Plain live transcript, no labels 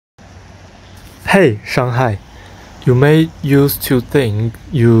Hey, Shanghai. You may used to think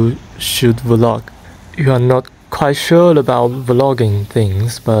you should vlog. You are not quite sure about vlogging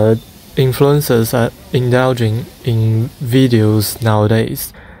things, but influencers are indulging in videos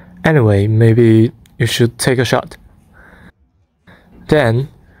nowadays. Anyway, maybe you should take a shot. Then,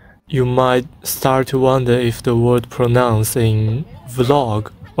 you might start to wonder if the word pronounced in vlog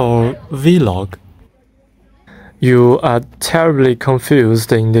or vlog. You are terribly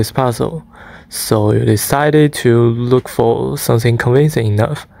confused in this puzzle, so you decided to look for something convincing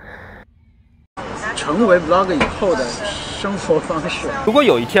enough. 成为 vlog 以后的生活方式。如果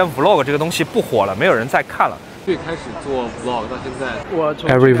有一天 vlog 这个东西不火了，没有人再看了。最开始做 vlog 到现在，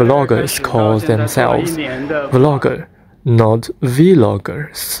 Every vlogger calls themselves vlogger, not vlogger,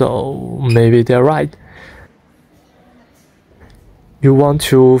 so maybe they're right. You want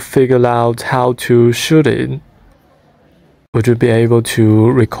to figure out how to shoot it. Would you be able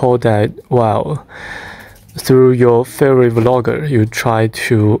to record that well? Through your favorite vlogger, you try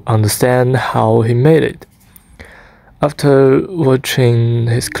to understand how he made it. After watching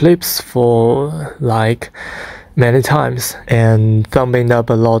his clips for many times and thumbing up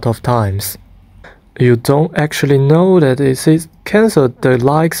a lot of times, you don't actually know that it cancelled the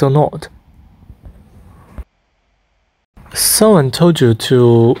likes or not. Someone told you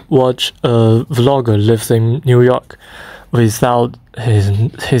to watch a vlogger lives in New York without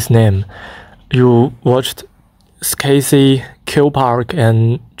his name. You watched Casey, Kill Park,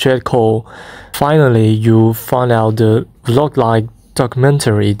 and Jet Cole. Finally, you found out the vlog-like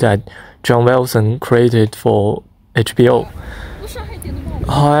documentary that John Wilson created for HBO.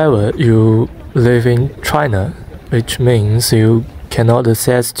 However, you live in China, which means you cannot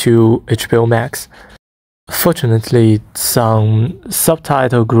access to HBO Max. Fortunately, some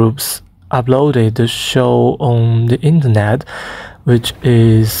subtitle groups uploaded the show on the internet, which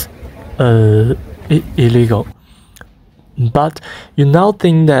is illegal. But you now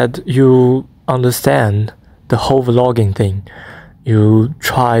think that you understand the whole vlogging thing. You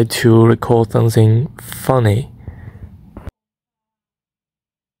try to record something funny.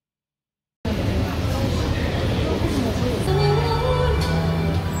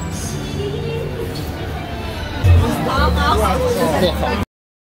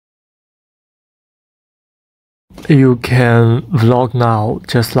 You can vlog now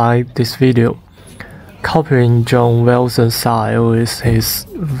just like this video. Copying John Wilson's style with his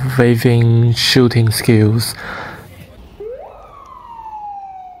waving shooting skills,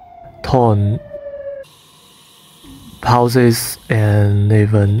 tone, pauses, and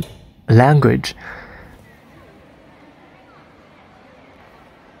even language.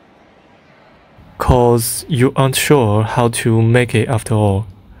 Cause you aren't sure how to make it after all.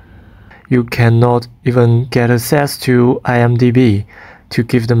 You cannot even get access to IMDb to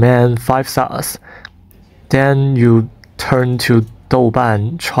give the man 5 stars. Then you turn to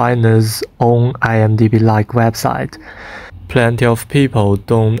Douban, China's own IMDb-like website. Plenty of people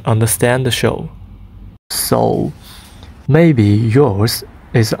don't understand the show. So maybe yours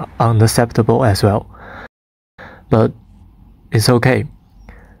is unacceptable as well. But it's okay.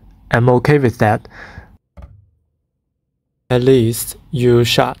 I'm okay with that. At least you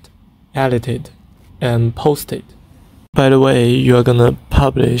shot, edited, and posted. By the way, you're gonna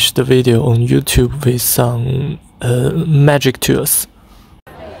publish the video on YouTube with some magic tools.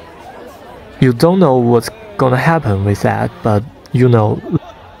 You don't know what's gonna happen with that, but you know,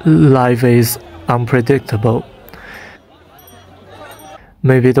 life is unpredictable.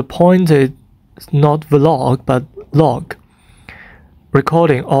 Maybe the point is not vlog, but log.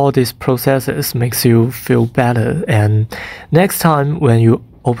 Recording all these processes makes you feel better, and next time when you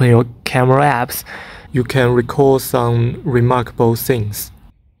open your camera apps, you can record some remarkable things.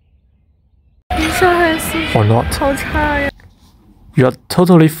 Or not. You're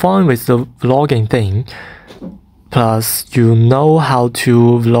totally fine with the vlogging thing. Plus, you know how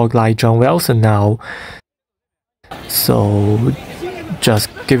to vlog like John Wilson now. So, just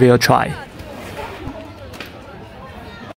give it a try.